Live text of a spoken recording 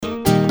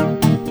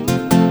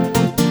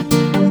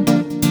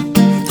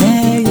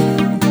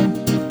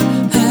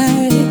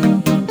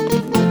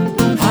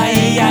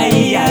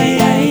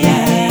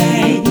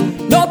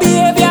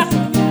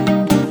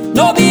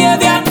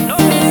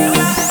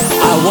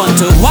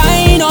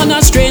wine on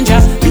a stranger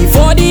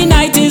before the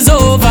night is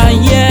over,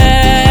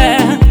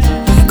 yeah.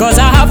 Cause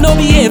I have no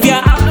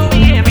behavior.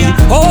 The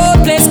whole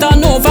place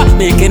turn over,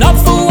 making up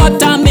for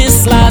what I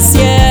missed last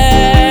year.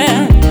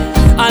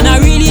 And I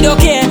really don't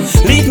care,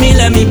 leave me,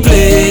 let me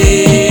play.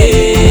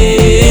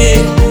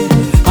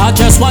 I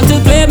just want to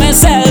play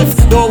myself,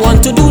 don't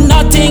want to do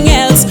nothing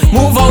else.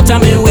 Move out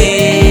of my way.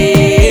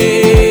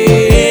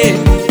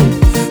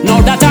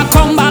 Now that I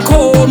come back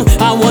home,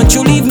 I want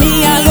you leave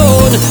me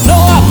alone. No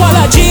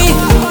apology,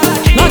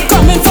 not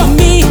coming from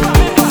me.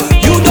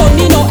 You don't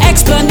need no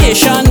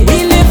explanation.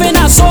 We live in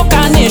a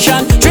soca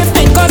nation,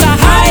 drifting cause I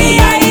high,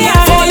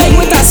 falling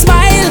with a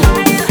smile.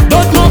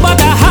 Don't know but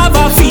I have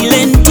a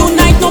feeling,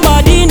 tonight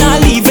nobody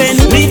not leaving.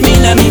 Leave me,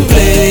 let me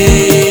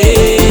play.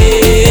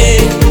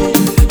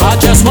 I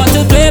just want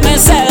to play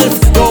myself,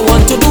 don't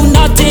want to do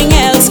nothing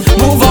else.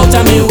 Move out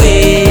of my way.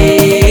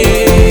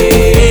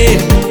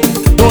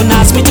 Don't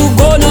ask me to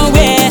go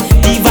nowhere,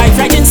 the vibe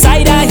right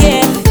inside I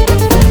hear.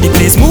 The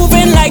place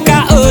moving like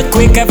a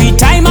earthquake, every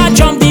time I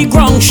jump the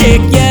ground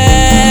shake,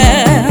 yeah.